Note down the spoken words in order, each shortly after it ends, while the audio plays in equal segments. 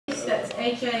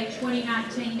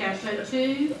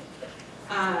HA-2019-02,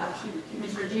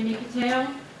 Mr. Jimmy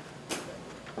Patel.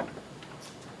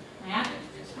 Matt?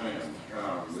 Yes, ma'am.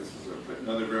 This is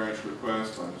another variance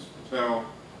request by Mr. Patel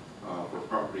for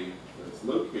property that's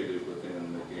located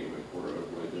within the Gateway Quarter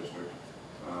Overlay District.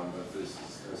 But this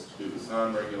has to do with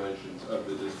sign regulations of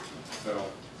the district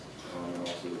itself and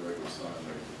also the regular sign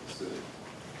regs of the city.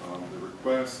 The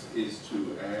request is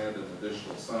to add an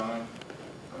additional sign.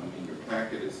 In your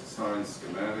packet is a sign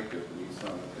schematic of the new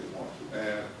sign that they want to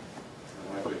add.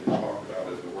 And like we had talked about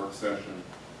at the work session,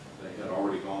 they had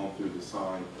already gone through the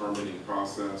sign permitting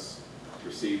process,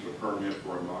 received a permit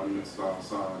for a monument style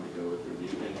sign to go with their new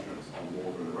entrance on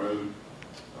Morgan Road.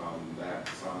 That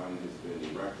sign has been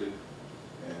erected,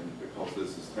 and because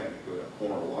this is technically a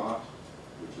corner lot,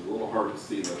 which is a little hard to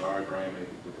see in the diagram,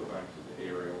 maybe we go back to the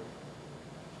aerial.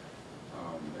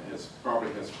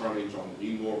 Property has frontage on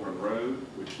New Morgan Road,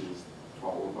 which is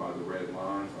followed by the red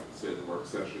lines. Like I said, the work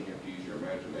session, you have to use your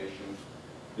imagination.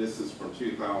 This is from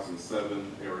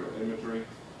 2007 aerial imagery.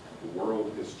 The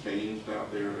world has changed out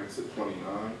there at exit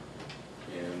 29,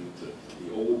 and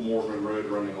the old Morgan Road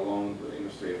running along the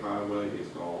interstate highway is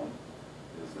gone.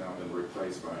 It has now been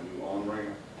replaced by a new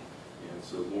on-ramp, and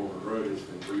so Morgan Road has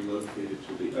been relocated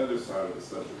to the other side of the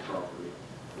subject property,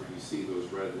 where you see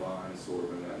those red lines sort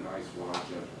of in that nice wide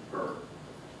gentle curve.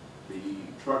 The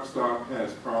truck stop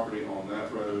has property on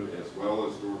that road as well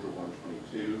as Georgia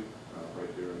 122,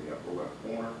 right there in the upper left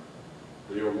corner.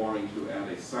 They are wanting to add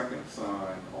a second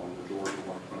sign on the Georgia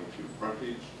 122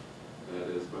 frontage that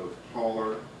is both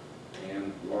taller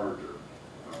and larger,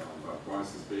 about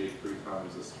twice as big, 3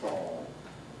 times as tall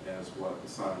as what the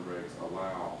sign regs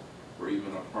allow for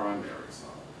even a primary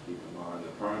sign. Keep in mind,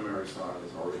 the primary sign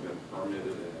has already been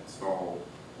permitted and installed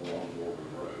along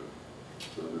Morgan Road.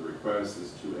 So the request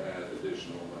is to add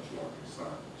additional, much larger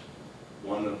signage.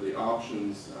 One of the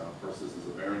options, of course, this is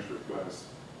a variance request,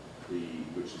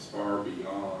 which is far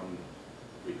beyond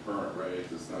the current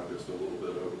regs. It's not just a little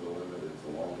bit over the limit, it's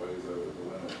a long ways over the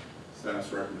limit.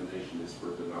 Staff's recommendation is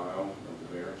for denial of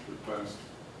the variance request.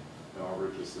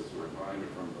 However, just as a reminder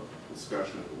from the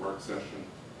discussion at the work session,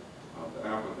 the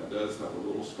applicant does have a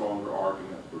little stronger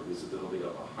argument for visibility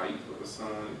of the height of the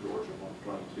sign in Georgia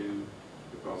 122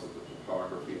 because of the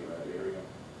topography in that area.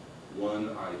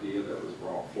 One idea that was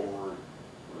brought forward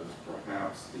was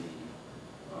perhaps the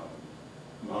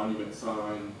monument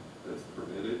sign that's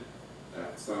permitted,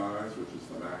 that size, which is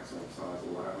the maximum size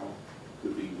allowed,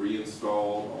 could be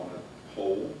reinstalled on a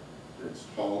pole that's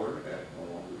taller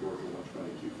along the Georgia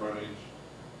 122 frontage,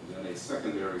 and then a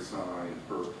secondary sign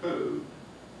per code,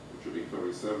 which would be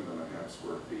 37.5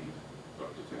 square feet,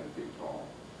 up to 10 feet tall,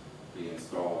 be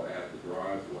installed at the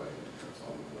driveway entrance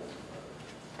on the Morgan Road.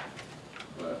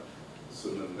 But so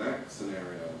in that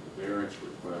scenario, the variance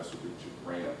request would be to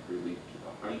grant relief to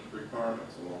the height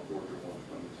requirements along Georgia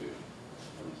 122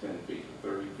 from 10 feet to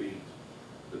 30 feet,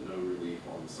 but no relief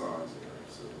on the size area.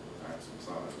 So the maximum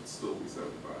size would still be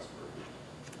 75 square feet.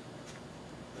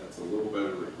 That's a little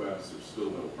better request. There's still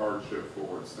no hardship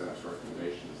for it. Staff's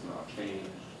recommendation is not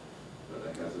changed, but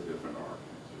it has a different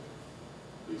argument to it,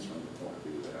 at least from the point of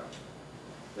view of the applicant.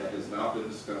 That has not been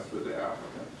discussed with the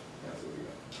applicant as of yet.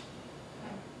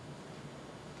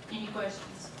 Any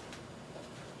questions?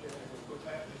 If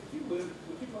you would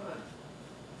you mind?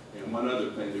 And one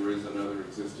other thing, there is another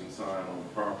existing sign on the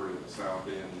property at the south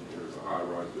end. There's a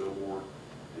high-rise billboard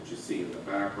that you see in the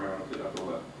background, the upper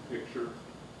left picture.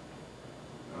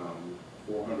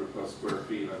 400 plus square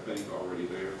feet, I think, already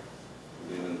there.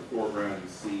 And then in the foreground, you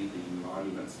see the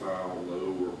monument-style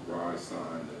low-rise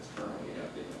sign that's currently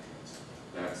at the entrance.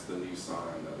 That's the new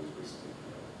sign that was recently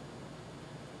put.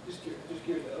 Just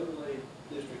curious, the overlay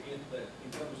district that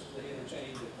encompasses the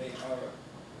interchange at Hahira,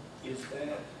 is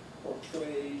that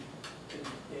portrayed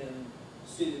in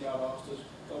City of Valdosta's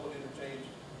total interchange,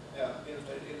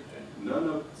 interstate interchange? None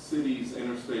of the city's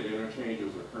interstate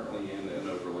interchanges are currently in an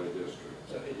overlay district.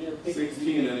 So is there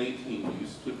 16 and 18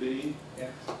 used to be.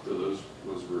 Yeah. So those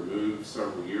was removed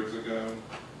several years ago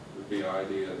with the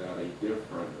idea that a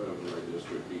different overlay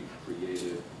district be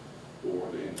created for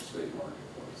the interstate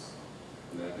marketplace.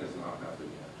 And that has not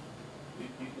happened yet. Do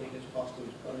you think it's possible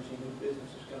to punishing new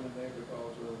businesses coming there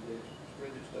because of the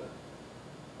stringent stuff?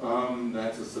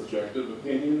 That's a subjective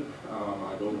opinion.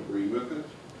 I don't agree with it.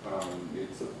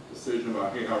 It's a decision by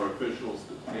Hahira officials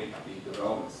to take the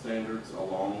development standards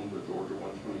along the Georgia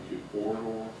 122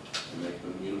 corridor and make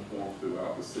them uniform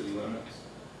throughout the city limits.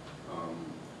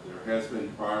 There has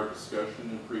been prior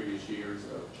discussion in previous years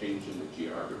of changing the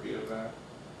geography of that,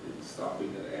 maybe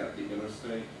stopping it at the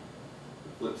interstate.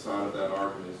 The flip side of that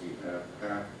argument is you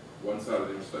have one side of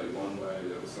the interstate one way,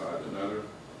 the other side another.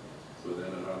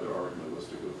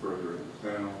 further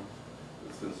into town.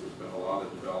 But since there's been a lot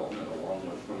of development along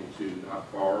 122, not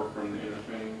far from the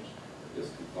interchange,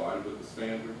 it's complied with the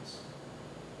standards.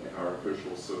 And our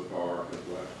officials so far have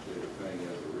left everything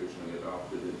as originally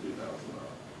adopted in 2009.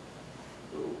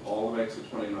 So all of exit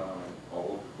 29,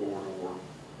 all of the corridor,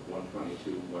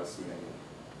 122 West Main,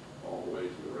 all the way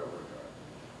to the railroad track.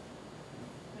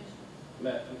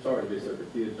 Matt, I'm sorry to be so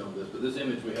confused on this, but this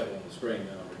image we have on the screen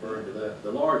now, referring to that,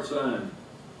 the large sign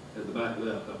at the back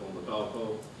left up on the tall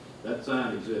pole, that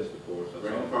sign exists, of course. I saw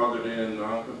it. Grandfathered in,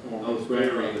 non-conforming, Oh, it's very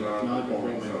grandfathered,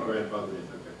 non-conforming non-conforming, sign grandfathered in,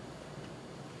 okay.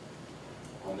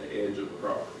 on the edge of the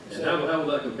property. And how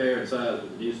will that compare in size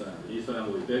with the new sign? The new sign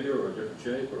will be bigger or a different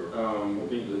shape, or?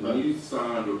 The new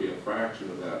sign will be a fraction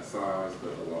of that size,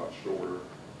 but a lot shorter.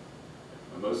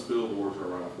 Most billboards are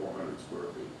around 400 square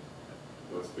feet.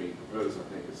 What's being proposed, I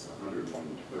think, is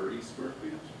 130 square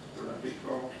feet, 30 feet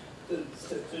tall.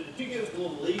 So did you give us a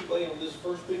little leeway on this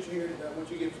first picture here? Did I want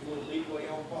you to give us a little leeway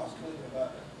on possibly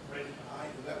about raising the height?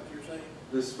 Is that what you're saying?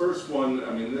 This first one,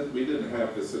 I mean, we didn't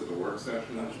have this at the work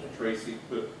session. Tracy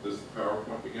put this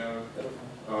PowerPoint together.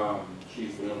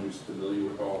 She's the one who's familiar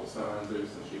with all the signs there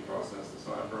since she processed the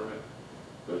sign permit.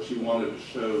 But she wanted to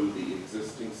show the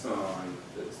existing sign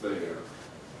that's there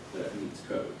that meets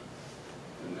code.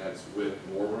 And that's with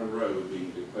Moore Run Road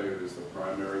being declared as the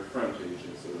primary frontage,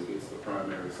 and so it gets the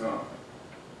primary sign.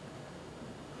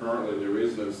 Currently, there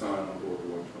is no sign on Georgia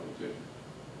 122.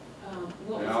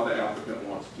 Now the applicant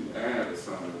wants to add a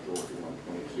sign on Georgia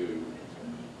 122,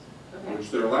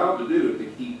 which they're allowed to do if they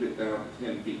keep it down to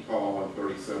 10 feet tall and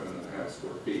 37.5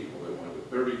 square feet. Well, they want it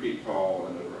 30 feet tall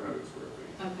and over 100 square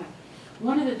feet. Okay.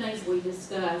 One of the things we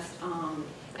discussed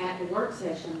at the work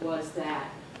session was that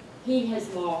he has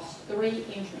lost 3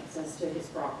 entrances to his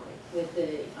property with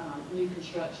the new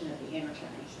construction of the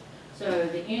interchange. So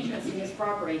the entrance to his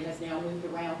property has now moved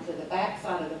around to the back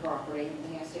side of the property, and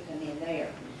he has to come in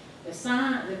there. The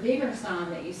sign, the bigger sign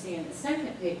that you see in the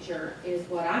second picture is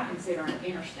what I consider an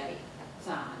interstate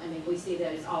sign. I mean, we see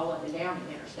those all up and down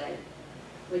the interstate,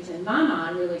 which in my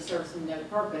mind really serves no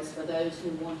purpose for those who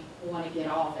want to get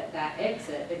off at that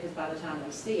exit, because by the time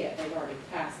we see it, they've already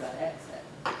passed that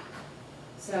exit.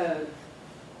 So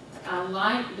I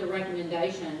like the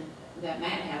recommendation that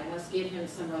Matt had. Let's give him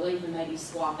some relief and maybe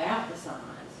swap out the signs.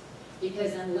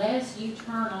 Because unless you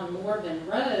turn on Morgan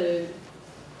Road,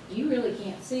 you really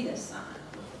can't see this sign.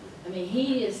 I mean,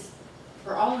 he is,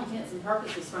 for all intents and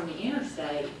purposes, from the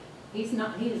interstate. He is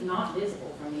not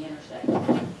visible from the interstate. Is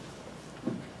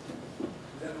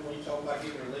that the one you talking about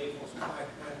giving relief on some height?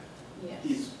 Yes.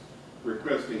 He's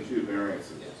requesting 2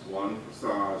 variances, Yes. one for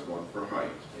size, one for height.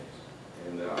 Yes.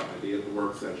 And the idea of the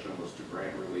work session was to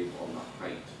grant relief on the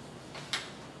height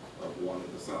of one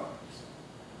of the signs,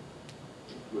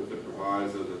 with the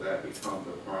proviso that that become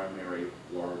the primary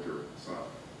larger sign.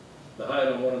 The height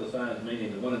on one of the signs,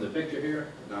 meaning the one in the picture here?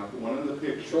 Now, the one in the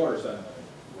picture. Shorter sign.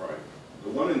 Right. The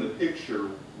one in the picture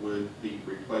would be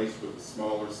replaced with a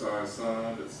smaller size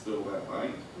sign that's still that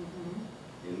height.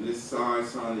 And this size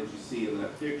sign that you see in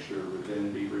that picture would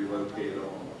then be relocated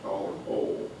on a taller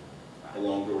pole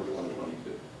along Georgia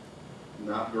 122.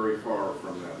 Not very far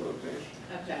from that location.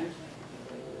 Okay.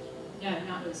 No,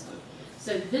 not this one.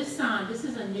 So this sign, this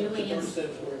is a newly installed.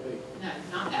 37 square feet. No,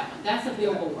 not that one. That's a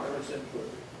billboard. 37 square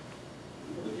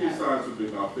feet. The 2 signs would be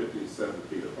about 50 to 70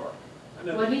 feet apart. I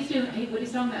know. What he's doing, what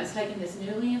he's talking about is taking this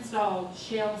newly installed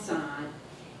shell sign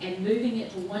and moving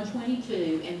it to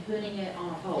 122 and putting it on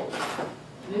a pole,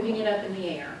 moving it up in the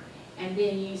air, and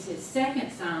then use his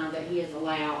second sign that he has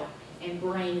allowed and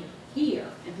bring here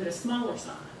and put a smaller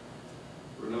sign.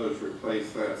 In other words,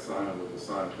 replace that sign with a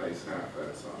sign face half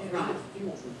that sign. Right. He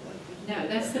wants to replace it. No,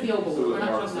 that's the billboard. So We're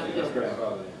not marks talking about it. the That's billboard.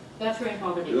 grandfathered in. That's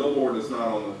grandfathered The in. billboard is not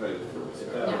on the table for It's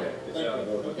discussion. out, it's out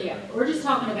of Yeah, we're just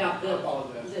talking about I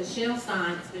apologize. the shell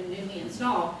sign that's been newly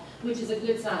installed, which is a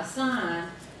good size sign.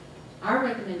 Our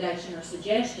recommendation or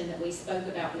suggestion that we spoke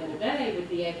about the other day would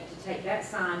be able to take that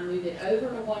sign, move it over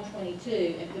to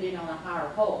 122 and put it on a higher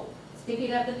pole. Stick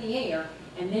it up in the air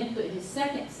and then put his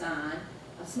second sign,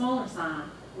 a smaller sign,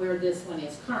 where this one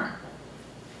is currently.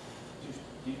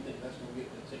 Do you think that's gonna get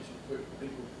the attention quick for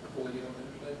people before they get on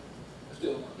the interstate?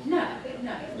 Still not.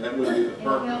 No. That would be the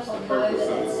purpose. The purpose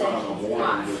of the sign on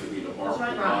Warren would be to mark That's the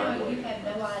right, driveway. you have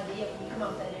no idea when you come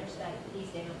off that interstate, he's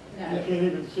down. No, You can't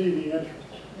even see the entrance.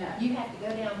 no. You have to go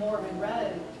down Morgan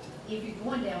Road, if you're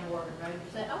going down Morgan Road,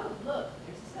 you say, oh, look,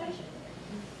 there's a station there.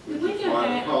 Can we Which is go why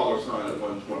back- the taller sign at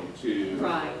 122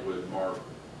 Right. would mark.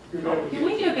 Can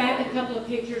we go back a couple of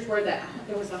pictures where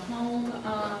there was a home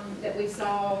that we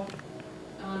saw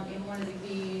in one of the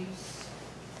views?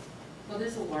 Well,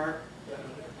 this will work.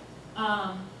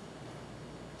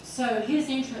 So his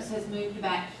entrance has moved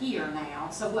back here now,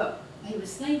 so what he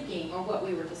was thinking, or what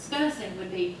we were discussing,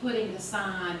 would be putting the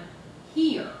sign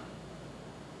here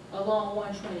along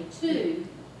 122,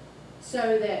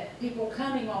 so that people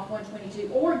coming off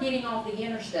 122 or getting off the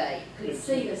interstate could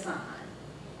see the sign.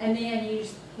 And then you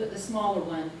just put the smaller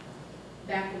one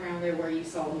back around there where you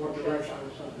saw the word. Can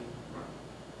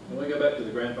we go back to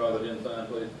the grandfathered in sign,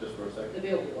 please, just for a second? The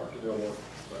billboard. The billboard,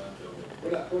 sign,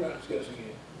 billboard. We're not discussing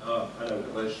it. I know,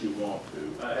 Unless you want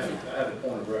to. I have a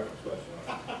point of reference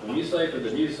question. When you say for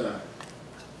the new sign,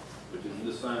 which is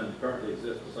this sign that currently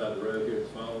exists beside the road here, the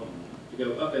small one, you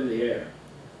go up in the air.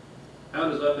 How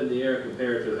does up in the air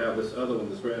compare to how this other one,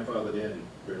 this grandfathered in,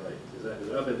 relates? Is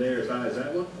it up in there as high as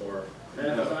that one, or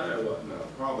half as high, or what? No,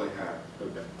 probably half,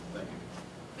 Okay, thank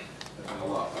you. and a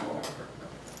lot smaller.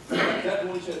 Is that the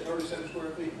one you said 37 square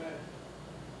feet,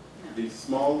 Matt? The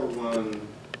smaller one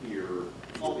here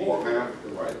will be Oh, half,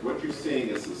 right, what you're seeing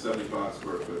is the 75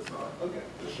 square foot sign, Okay.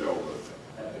 the shell logo.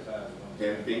 Half as high as one.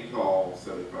 10 feet tall,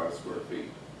 75 square feet.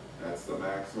 That's the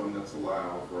maximum that's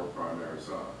allowed for a primary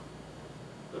sign.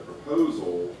 The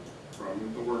proposal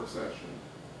from the work session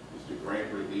is to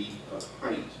grant relief of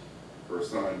height for a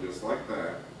sign just like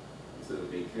that. Instead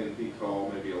of being 10 feet tall,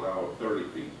 maybe allow it 30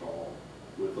 feet tall,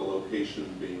 with the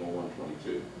location being on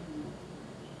 122.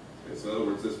 Okay, so in other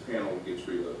words, this panel gets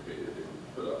relocated and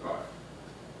put up high.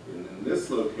 And in this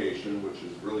location, which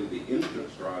is really the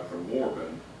entrance drive from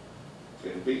Morven,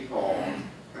 10 feet tall,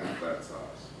 half that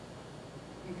size,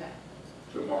 Okay.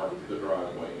 to mark the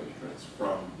driveway entrance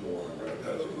from Morven Road.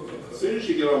 As soon as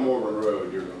you get on Morven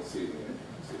Road, you're gonna see the entrance.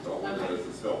 It's all it does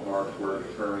is help mark where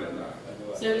to turn and that.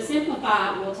 So to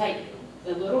simplify, we'll take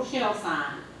the little shell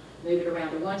sign, move it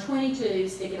around to 122,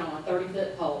 stick it on a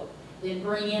 30-foot pole, then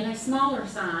bring in a smaller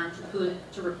sign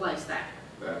to replace that.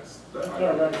 That's the That's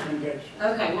our idea. recommendation.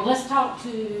 Okay, well, let's talk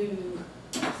to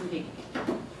some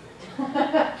people.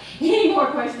 Any more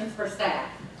questions for staff?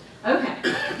 Okay.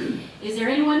 Is there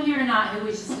anyone here tonight who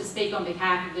wishes to speak on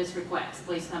behalf of this request?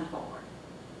 Please come forward.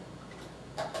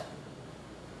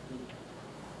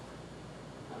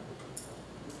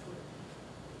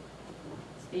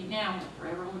 Speak now,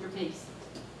 forever hold your peace.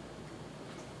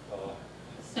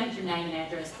 State your name and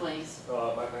address, please.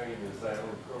 My name is Alan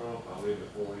Crump. I live at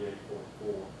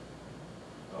 4844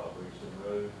 Winston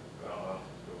Road, Georgia,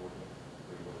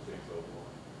 31601.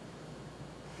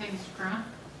 Okay, Mr. Crump.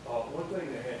 One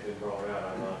thing that had been brought out,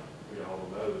 I want you all to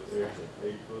know that there's an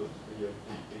 8-foot DOT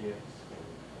fence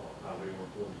on Highway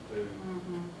 122,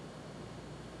 Mm-hmm. and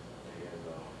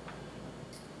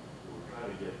we're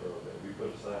trying to get above that. We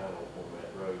put a sign on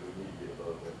that road, we need to get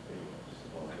above that fence.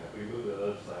 If we move that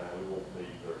other sign, we won't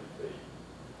need 30 feet.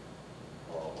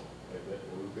 And that,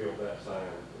 when we built that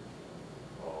sign,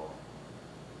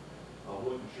 I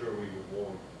wasn't sure we would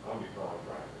want, I'm the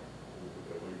contractor,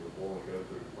 because we would want to go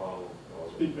through the follow,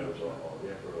 Speak up, sir.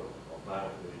 the effort of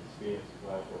finding the expense,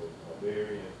 applying for a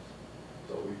variance.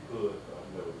 So we put,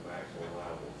 maximum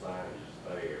liable signage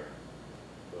there.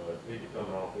 But people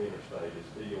coming off the interstate is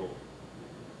still,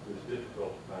 it's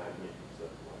difficult to find empty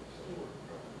stuff like so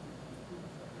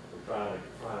we're trying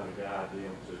to guide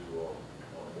them to more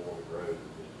road.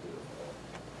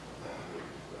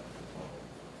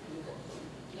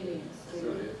 It is.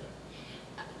 Sure it is.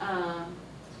 And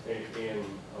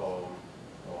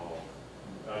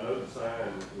I know the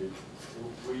sign is,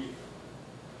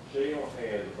 Shell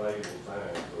has available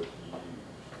signs for us to use.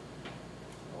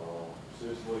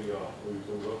 Since we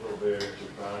was over there to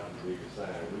find the biggest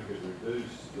sign, we could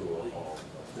reduce to a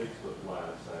 6-foot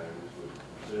wide sign, which would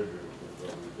considerably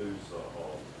reduce,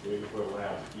 we were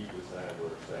allowed to keep the sign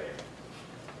where it's at.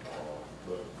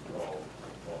 But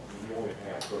you only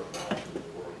have certain options to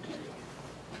work with.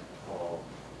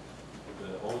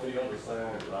 The only other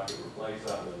sign that I could replace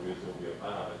out there is going to be a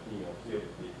 50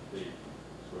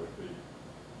 square feet.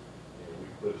 And we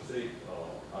put 6,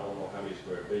 I don't know how many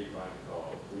square feet, right?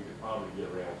 We could probably get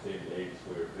around 70, 80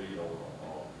 square feet on a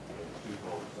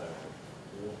 2-pole sign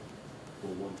for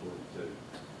 122.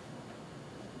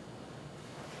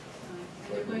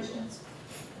 Other questions?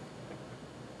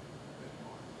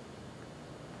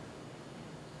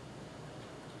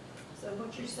 So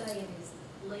what you're saying is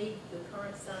leave the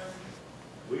current sign?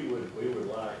 We would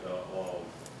like to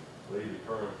leave the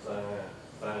current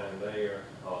sign there.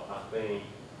 I think,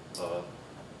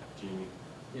 Jimmy,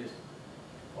 Yes.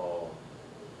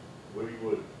 we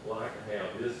would like to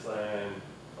have this sign,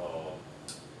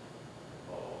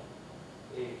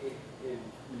 and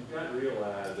you've got to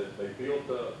realize that they built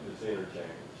up this interchange.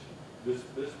 This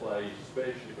place,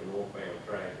 especially for northbound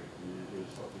traffic, is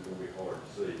something going to be hard to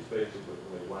see, especially when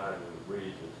they widen the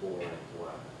bridge and 4 lanes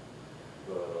wide.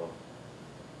 But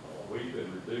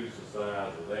reduce the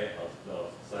size of that,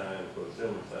 sign, put a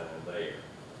similar sign there.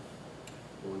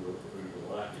 We would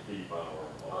like to keep our.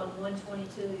 On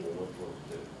 122.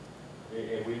 122.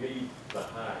 And we need the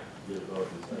height to get above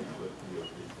this 8-foot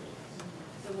DOT fence.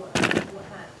 So what height are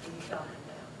you talking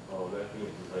about? Oh, that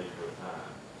fence is 8 foot high.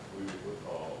 We would,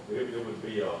 it would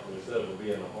be instead of it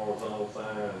being a horizontal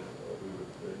sign, we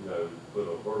would, put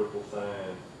a vertical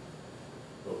sign.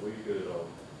 But we could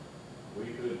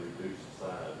reduce the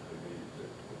size if we needed to.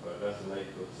 But that's an 8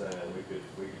 foot sign, we could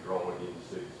draw it into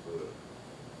 6 foot.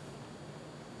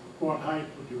 What height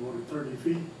would you want it, 30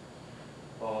 feet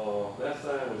That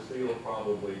sign would still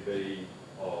probably be,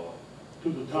 to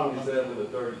the top? 27 to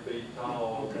 30 feet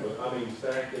tall. Okay. But I mean,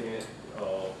 stacking it,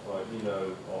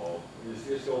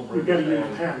 it's gonna We've bring got it to use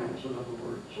down. panels, in other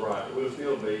words. Right, it will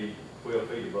still be 12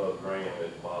 feet above ground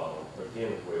at the bottom, or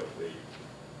 10 or 12 feet.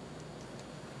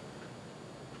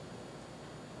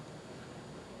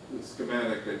 The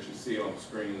schematic that you see on the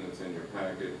screen that's in your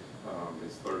packet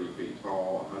is 30 feet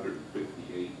tall,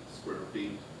 158 square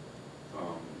feet,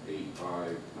 8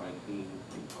 by 19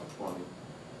 by 20.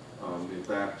 If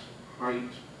that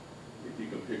height, if you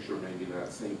can picture maybe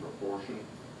that same proportion,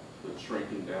 but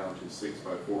shrinking down to 6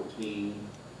 by 14,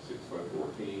 6 by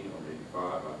 14, or maybe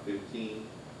 5 by 15,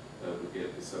 that would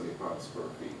get to 75 square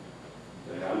feet.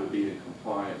 And that would be in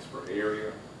compliance for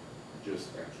area, just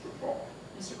extra tall.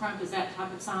 Mr. Crump, is that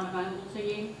type of sign available to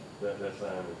you? That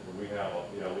sign, we have,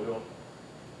 we don't,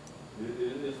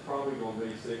 it's probably gonna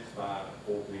be 6 by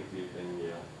 14, 15,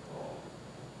 yeah.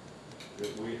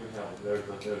 We have, there's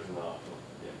an option,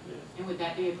 yeah, yes. And would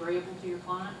that be agreeable to your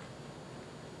client?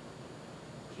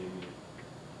 Can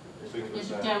you speak to the Mr.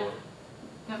 sign Joe, clerk?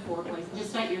 come forward, please. Just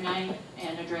state your name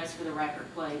and address for the record,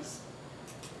 please.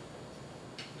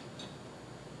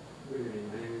 Good evening,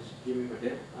 my name is Jimmy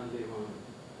Patel. I live on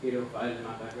 805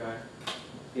 Mata Drive,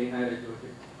 Hahira,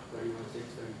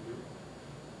 21632.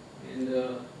 And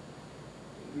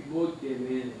we both came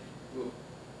in to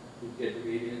get the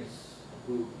variance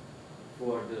approved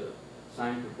for the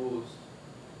sign proposed.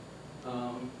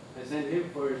 I sent him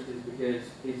first is because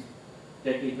he's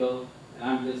technical, and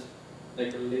I'm just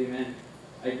like a layman.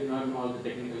 I do not know all the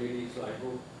technicalities, so I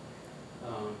hope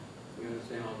you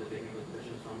understand all the technical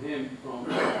questions from him, from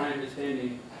my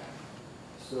understanding.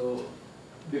 So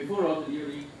before all the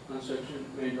DOT construction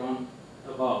went on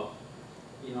above,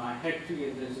 I had 3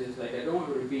 entrances. Like, I don't want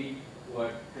to repeat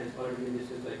what has already been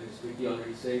discussed, like Ms. Vicky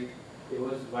already said. It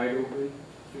was wide open,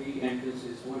 3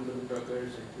 entrances, 1 for the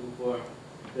truckers and 2 for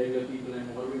regular people, and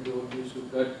Walvin Road used to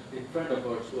cut in front of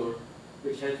our store,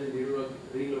 which has been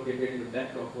relocated in the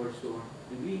back of our store.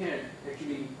 And we had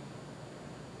actually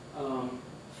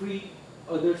 3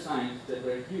 other signs that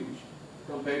were huge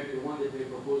compared to the one that we're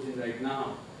proposing right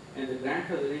now. And the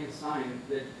grandfathering sign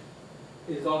that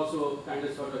is also kind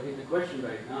of sort of in the question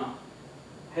right now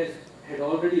had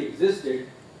already existed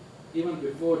even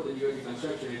before the DOT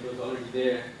construction. It was already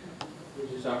there.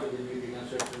 Which is after the DOT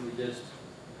construction,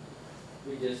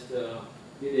 we just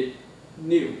did it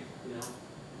new,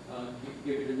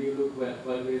 give it a new look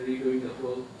while we were redoing the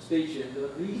whole station. The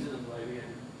reason why we had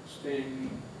to spend,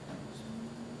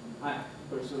 I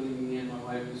personally, me and my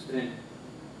wife, we spent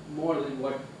more than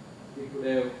what we could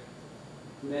have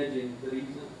imagined. The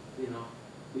reason,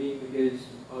 being because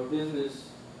our business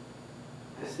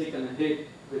has taken a hit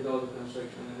with all the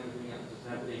construction and everything else that's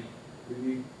happening.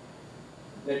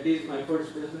 That is my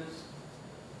first business,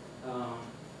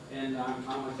 and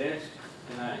I'm attached,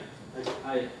 and I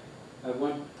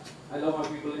love my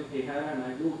people in Hahira, and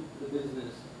I do the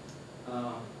business,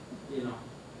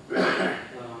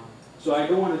 so I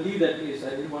don't want to leave that place. I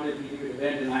didn't want to leave it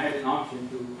abandoned. I had an option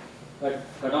to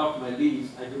cut off my lease.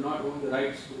 I do not own the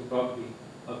rights to the property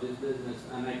of this business,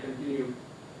 and I continue,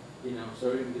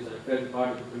 serving because I felt part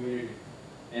of the community.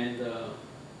 And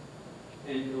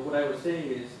what I was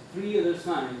saying is 3 other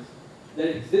signs that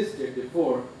existed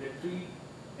before, the 3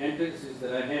 entrances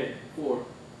that I had before,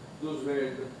 those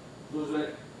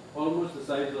were almost the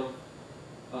size of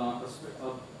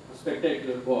a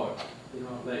spectacular board,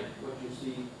 like what you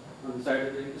see on the side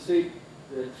of the interstate.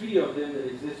 There are 3 of them that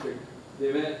existed.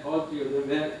 All 3 of them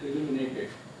were illuminated,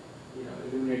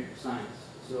 illuminated signs.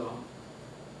 So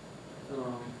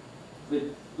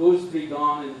with those 3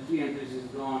 gone and the 3 entrances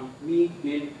gone, me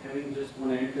being having just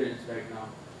 1 entrance right now,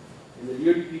 and the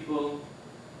DOT people,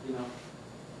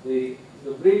 the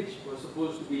bridge was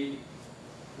supposed to be,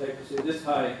 like I say, this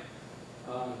high.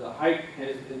 The height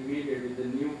has elevated with the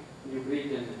new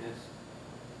bridge and has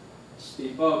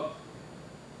steep up,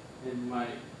 and my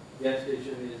gas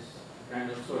station is kind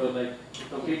of sort of like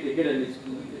completely hidden.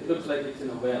 It looks like it's in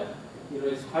a well.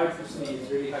 it's hard to see,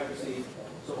 it's really hard to see.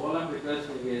 So all I'm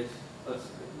requesting is,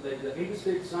 like the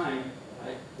interstate sign,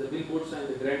 the billboard sign,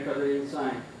 the grandfathering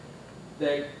sign,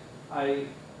 that I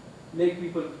make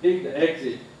people take the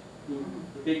exit, to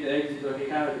take the exit or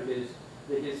Hahira, because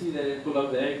they can see that and pull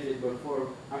up the exit, but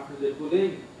after they pull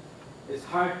in, it's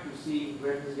hard to see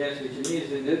where this gas station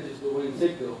is, and they'll just go in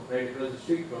Citgo, right across the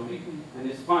street from me, and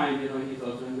it's fine, he's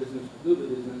also in business to do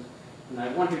the business, and I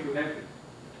want him to have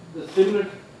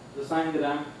the sign that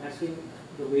I'm asking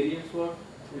the variance for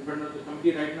in front of the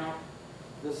committee right now.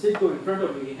 The Citgo in front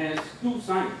of me has two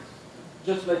signs,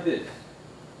 just like this,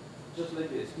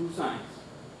 two signs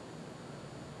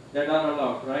that are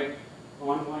allowed, right,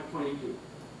 on 122.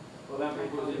 All I'm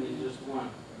proposing is just one,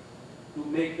 to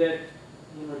make that,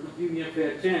 to give me a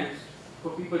fair chance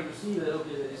for people to see that,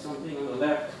 okay, there is something on the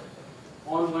left,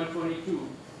 on 122,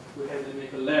 we have them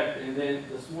make a left, and then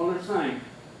the smaller sign,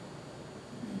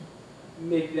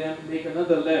 make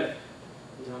another left,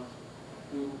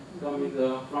 to come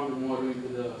from the motor into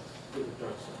the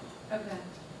truck stop. Okay.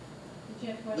 Did you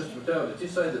have a question? Mr. Patel, did you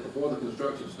say that before the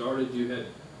construction started, you had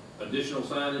additional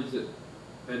signage that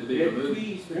had to be We had removed?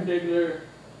 three spectacular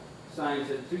signs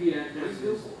at three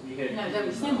entrances. We had No, they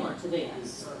were similar to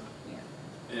this.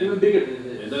 even bigger than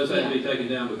this. And those had to be taken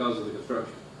down because of the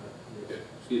construction? Okay,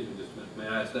 excuse me, just a minute. May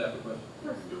I ask staff a question?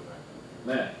 Sure.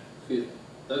 Matt, excuse me.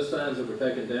 Those signs that were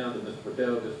taken down that Mr.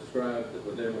 Patel just described that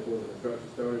were there before the construction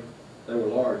started, they were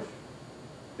large,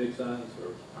 big signs,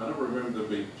 or? I don't remember them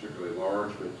being particularly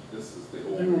large, but this is the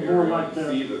old They were more area. like You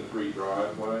that. see the three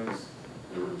driveways.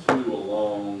 There were two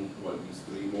along what used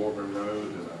to be Morgan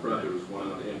Road, and I think Right. there was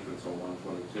one at the entrance on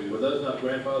 122. Were those not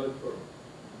grandfathered, or?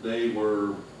 They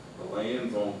were, the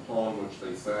lands upon which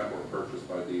they sat were purchased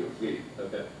by DOT.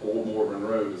 Okay, Old Morgan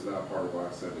Road is now part of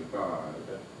I-75.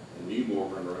 okay. And New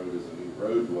Morgan Road is a new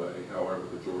roadway, however,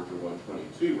 the Georgia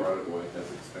 122 right-of-way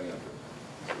has expanded.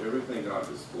 So everything got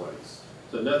displaced.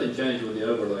 So nothing changed with the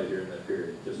overlay during that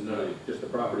period? No. Just the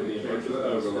property being Change purchased? the by the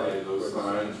overlay, state those for the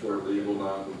signs were legal,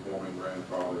 non-conforming,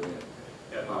 grandfathered in.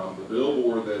 The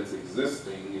billboard that's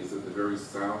existing is at the very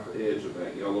south edge of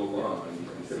that yellow line. You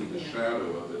can see the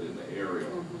shadow of it in the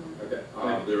aerial. Okay.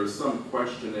 There is some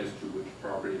question as to which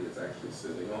property it's actually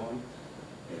sitting on,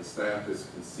 and staff has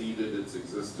conceded its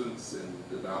existence and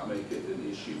did not make it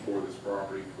an issue for this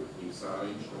property with new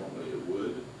signage. Normally it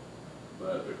would,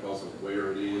 but because of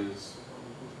where it is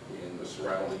and the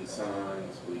surrounding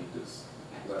signs, we just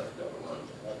left it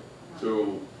alone.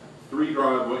 So 3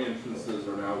 driveway entrances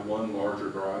are now one larger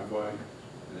driveway,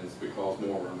 and it's because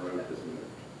Morgan Road has moved.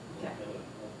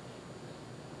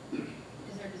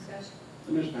 Is there discussion?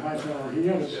 Mr. Hightower, he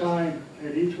had a sign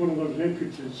at each one of those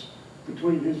entrances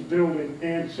between his building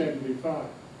and 75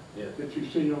 Yeah. that you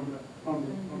see on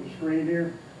the screen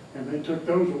here, and they took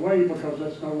those away because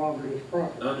that's no longer his I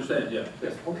property. understand, yeah.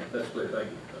 Okay. That's clear, thank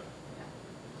you.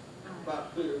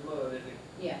 About clear as mud, isn't it?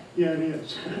 Yeah. Yeah, it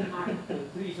is. The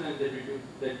three signs that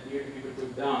people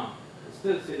took down, it's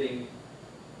still sitting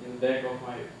in the back of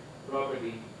my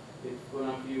property. If one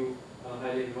of you, I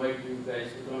invite you guys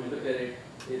to come and look at it,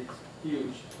 it's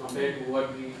huge compared to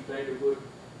what we try to put.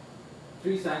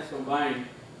 3 signs combined,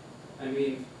 I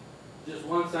mean, just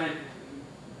one sign,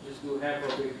 just do half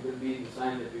of it will be the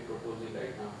sign that we're proposing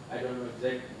right now. I don't know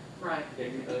exact Right.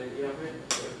 technicality of it,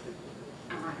 but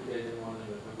All right. you guys don't want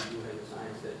to know, but we do have the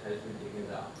signs that has been taken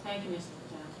down. Thank you, Mr.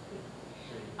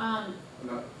 Patel.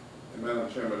 And Madam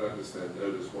Chairman, I just had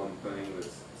noticed one thing that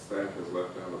staff has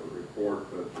left out of the report,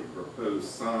 but the proposed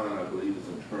sign, I believe, is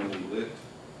internally lit.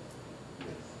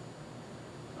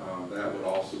 That would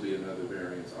also be another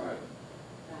variance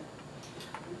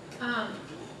item.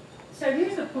 So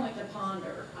here's a point to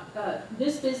ponder.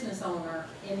 This business owner,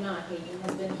 in my opinion,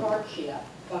 has been hardship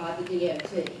by the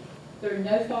DOT. Through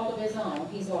no fault of his own,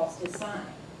 he's lost his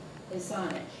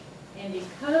signage. And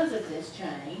because of this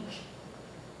change,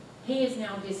 he is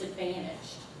now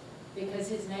disadvantaged because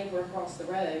his neighbor across the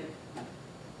road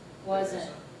wasn't,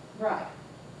 right.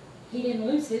 He didn't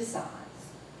lose his signs.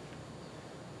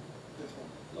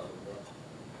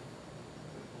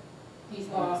 He's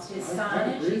lost his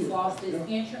signage, he's lost his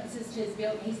entrances to his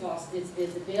building, he's lost his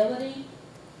visibility.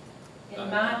 In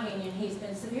my opinion, he's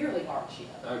been severely hardship.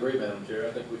 I agree, Madam Chair.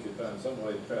 I think we should find some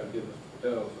way to try to give Mr.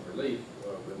 Patel some relief,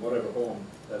 in whatever form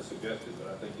that's suggested,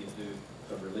 but I think he's due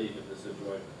some relief in this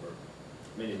situation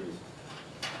for many reasons.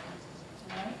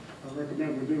 All right? I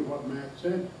recommend we do what Matt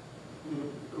said.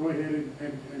 Go ahead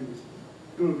and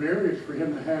do a variance for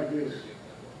him to have his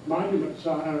monument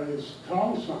sign, his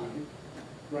tall sign,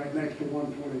 right next to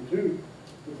 122,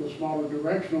 with a smaller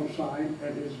directional sign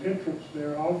at his entrance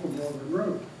there off of Morgan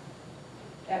Road.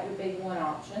 That would be one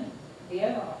option. The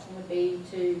other option would be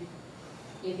to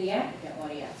give the applicant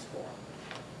what he asked for.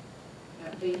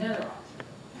 That would be another option.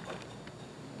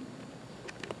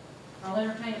 I'll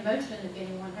entertain a motion if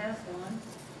anyone has one.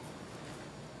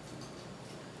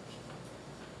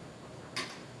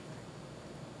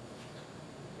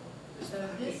 So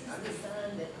this is the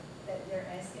sign that they're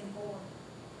asking for?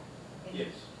 In- Yes.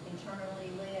 Internally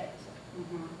lit,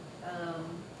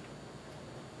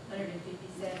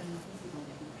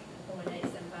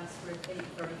 157.875 square feet,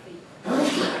 30 feet.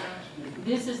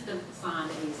 This is the sign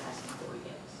that he's asking for,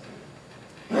 yes.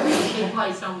 Be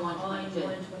placed on On 122.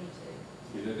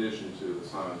 122. In addition to the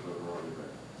signs that are already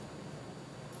there.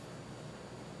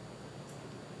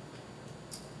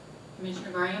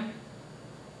 Commissioner Graham?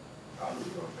 I'm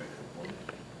just gonna make a point.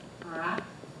 All right.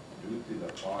 Due to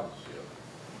the hardship,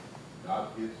 not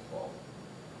his fault,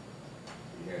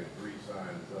 he had 3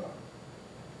 signs up.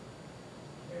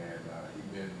 And, he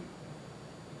been,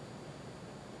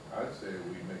 I'd say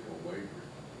we make a waiver,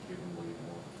 give him what he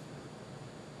wants.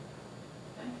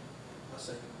 My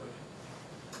second question.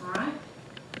 All right.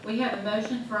 We have a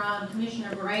motion from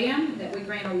Commissioner Graham that we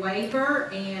grant a waiver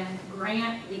and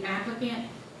grant the applicant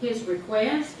his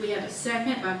request. We have a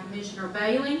second by Commissioner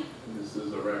Bailey. This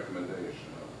is a recommendation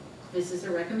of. This is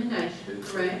a recommendation,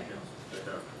 correct?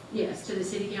 Yes, to the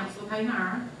City Council of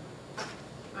Hahira.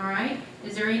 All right.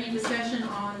 Is there any discussion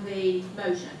on the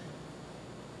motion?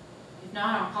 If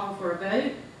not, I'll call for a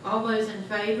vote. All those in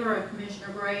favor of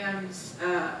Commissioner Graham's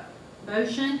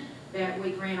motion that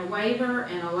we grant a waiver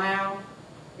and allow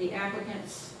the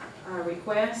applicant's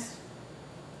request,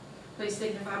 please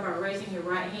signify by raising your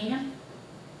right hand.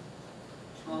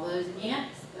 All those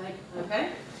against?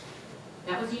 Okay.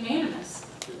 That was unanimous.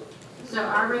 So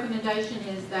our recommendation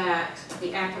is that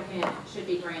the applicant should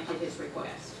be granted his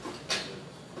request.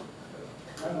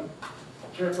 Madam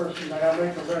Chairperson, may I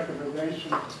make a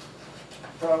recommendation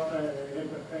from,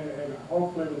 and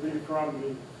hopefully it'll be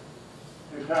from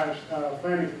the entire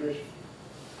planning commission,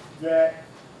 that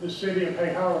the city of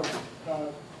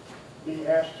Hahira be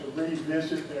asked to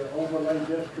revisit their overlay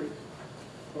district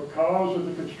because of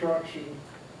the construction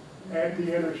at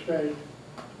the interstate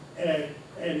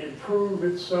and improve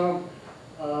it some.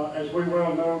 As we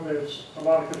well know, there's a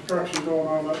lot of construction going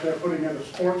on up there, putting in a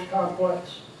sports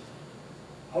complex.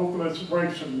 Hopefully let's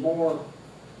bring some more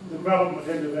development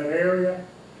into that area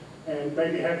and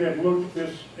maybe have them look at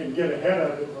this and get ahead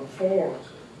of it before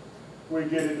we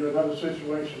get into another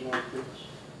situation like this.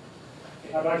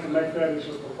 I'd like to make that as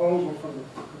a proposal from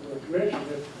the commission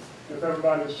if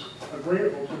everybody's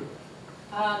agreeable to it.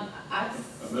 A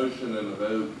motion and a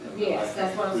vote. And Yes,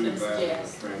 that's what I was gonna include that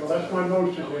suggest. in the Well, that's my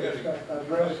motion,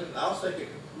 I'll second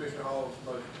Commissioner Hall's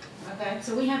motion. Okay,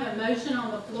 so we have a motion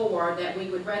on the floor that we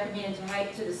would recommend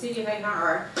to the City of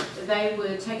Hahira that they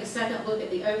would take a second look at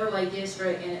the overlay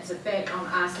district and its effect on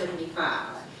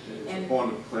I-75. It's And- a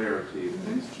point of clarity,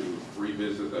 is to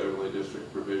revisit the overlay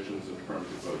district provisions in terms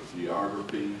of both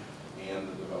geography and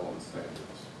the development standards.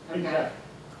 Okay,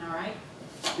 Exactly. all right,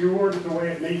 You word it the way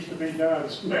it needs to be done.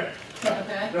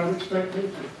 okay. Don't expect me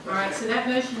to. All right, so that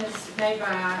motion is made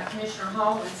by Commissioner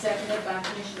Hall and seconded by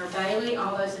Commissioner Bailey.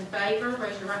 All those in favor,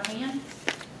 raise your right hand.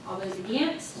 All those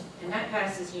against, and that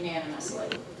passes unanimously.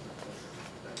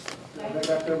 They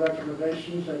got their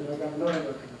recommendations and they got another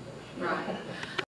recommendation. Right.